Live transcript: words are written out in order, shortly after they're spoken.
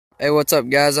Hey, what's up,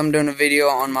 guys? I'm doing a video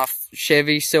on my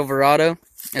Chevy Silverado.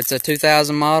 It's a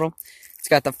 2000 model. It's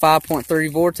got the 5.3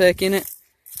 Vortec in it.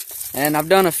 And I've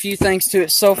done a few things to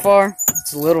it so far.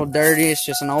 It's a little dirty. It's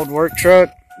just an old work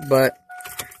truck. But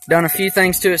done a few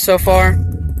things to it so far.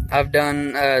 I've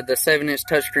done the 7-inch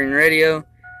touchscreen radio.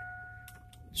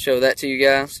 Show that to you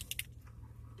guys.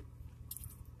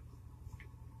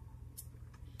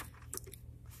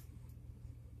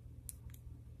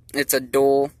 It's a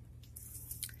dual.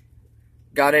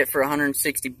 Got it for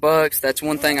 160 bucks. That's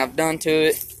one thing I've done to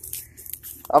it.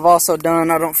 I've also done,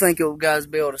 I don't think you guys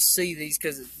will be able to see these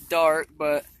because it's dark,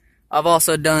 but I've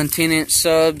also done 10-inch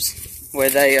subs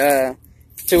with a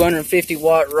 250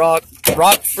 watt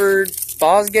Rockford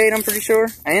Fosgate, I'm pretty sure,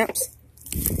 amps.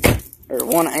 Or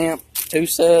 1 amp, 2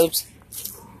 subs.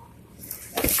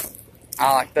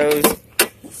 I like those.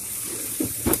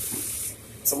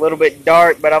 It's a little bit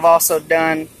dark, but I've also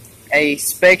done a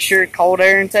Spectre cold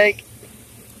air intake.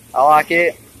 I like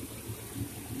it.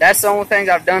 That's the only things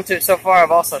I've done to it so far.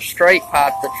 I've also straight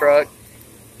piped the truck,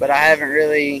 but I haven't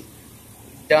really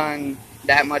done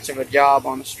that much of a job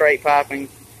on the straight piping.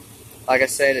 Like I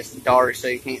said, it's dark, so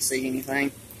you can't see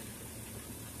anything.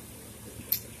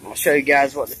 I'll show you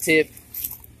guys what the tip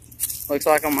looks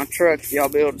like on my truck, if y'all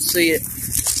be able to see it.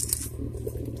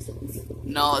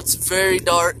 No, it's very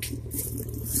dark.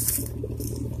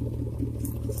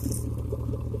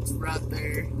 It's right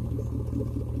there.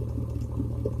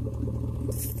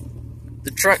 The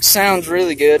truck sounds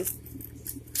really good.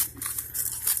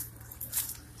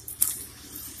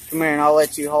 Come here and I'll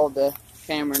let you hold the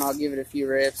camera and I'll give it a few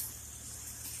revs.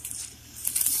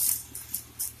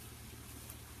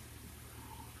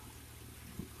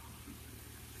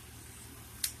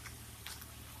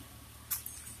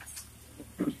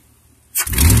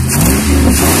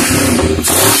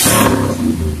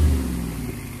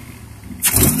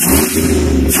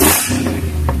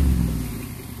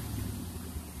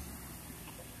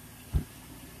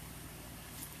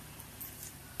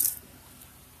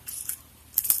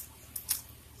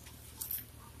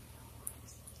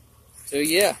 So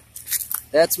yeah,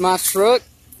 that's my truck.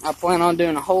 I plan on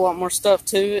doing a whole lot more stuff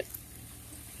to it.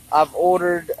 I've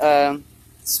ordered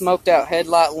smoked out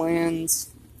headlight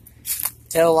lens,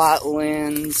 tail light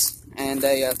lens, and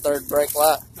a third brake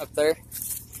light up there.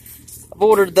 I've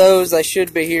ordered those. They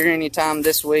should be here anytime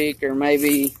this week or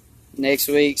maybe next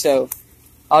week. So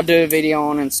I'll do a video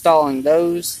on installing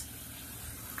those.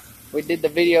 We did the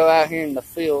video out here in the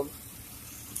field.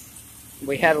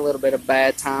 We had a little bit of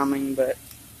bad timing, but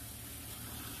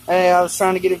hey, I was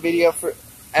trying to get a video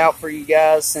out for you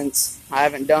guys since I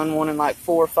haven't done one in like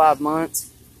 4 or 5 months.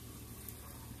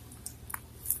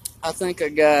 I think I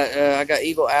got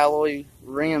Eagle alloy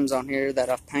rims on here that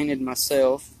I've painted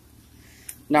myself.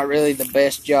 Not really the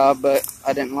best job, but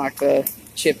I didn't like the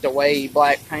chipped away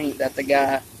black paint that the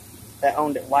guy that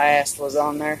owned it last was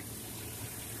on there.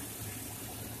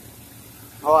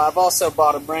 Oh, I've also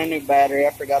bought a brand new battery. I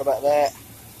forgot about that.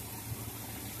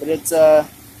 But it's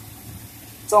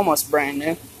almost brand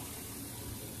new.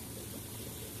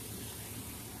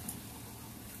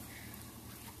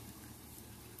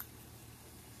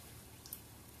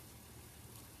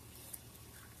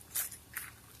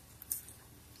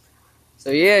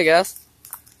 So yeah, guys,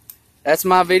 that's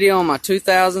my video on my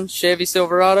 2000 Chevy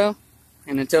Silverado.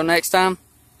 And until next time,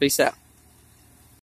 peace out.